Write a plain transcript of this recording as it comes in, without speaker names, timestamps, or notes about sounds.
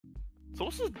So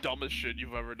what's the dumbest shit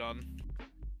you've ever done?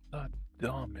 The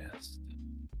dumbest.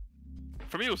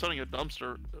 For me, it was setting a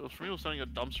dumpster. For me, it was setting a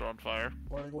dumpster on fire.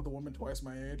 Flirting with a woman twice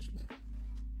my age.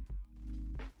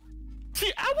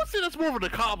 See, I would say that's more of an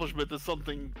accomplishment than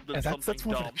something Yeah, that's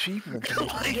more dumb. of an achievement.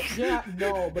 Yeah,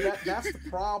 no, but that's the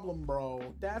problem,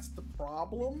 bro. That's the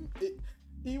problem.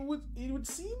 It would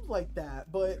seem like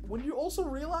that, but when you also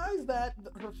realize that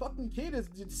her fucking kid is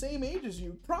the same age as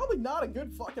you, probably not a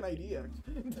good fucking idea.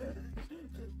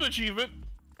 Achievement.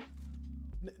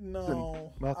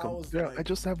 No, Malcolm, I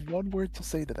just have one word to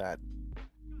say to that.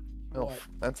 MILF. What?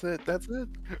 That's it. That's it.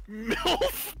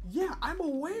 MILF. Yeah, I'm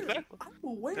aware. Exactly. I'm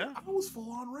aware. Yeah. I was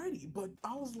full on ready, but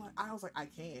I was like, I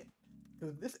can't.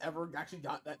 Because if this ever actually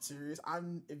got that serious,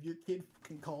 if your kid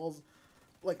fucking calls,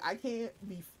 like, I can't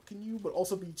be fucking you, but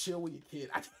also be chill with your kid.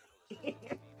 I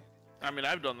can't. I mean,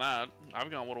 I've done that.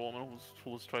 I've gone with a woman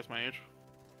who was twice my age.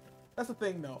 That's the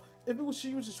thing, though. If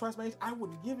she was just twice my age, I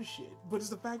wouldn't give a shit. But it's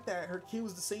the fact that her kid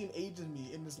was the same age as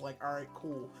me, and it's like, all right,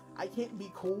 cool. I can't be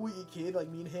cool with your kid, like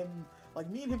me and him. Like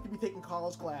me and him could be taking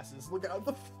college classes. Look at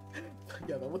the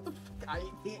together. What the fuck? I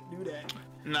can't do that.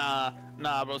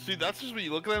 Nah, bro. See, that's just what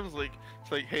you look at them. It's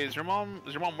like, hey, is your mom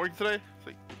working today? It's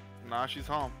like, nah, she's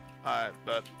home. Alright,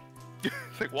 but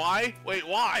it's like, why? Wait,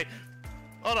 why?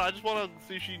 Oh no, I just want to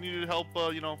see if she needed help.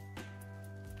 You know,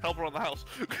 help around the house.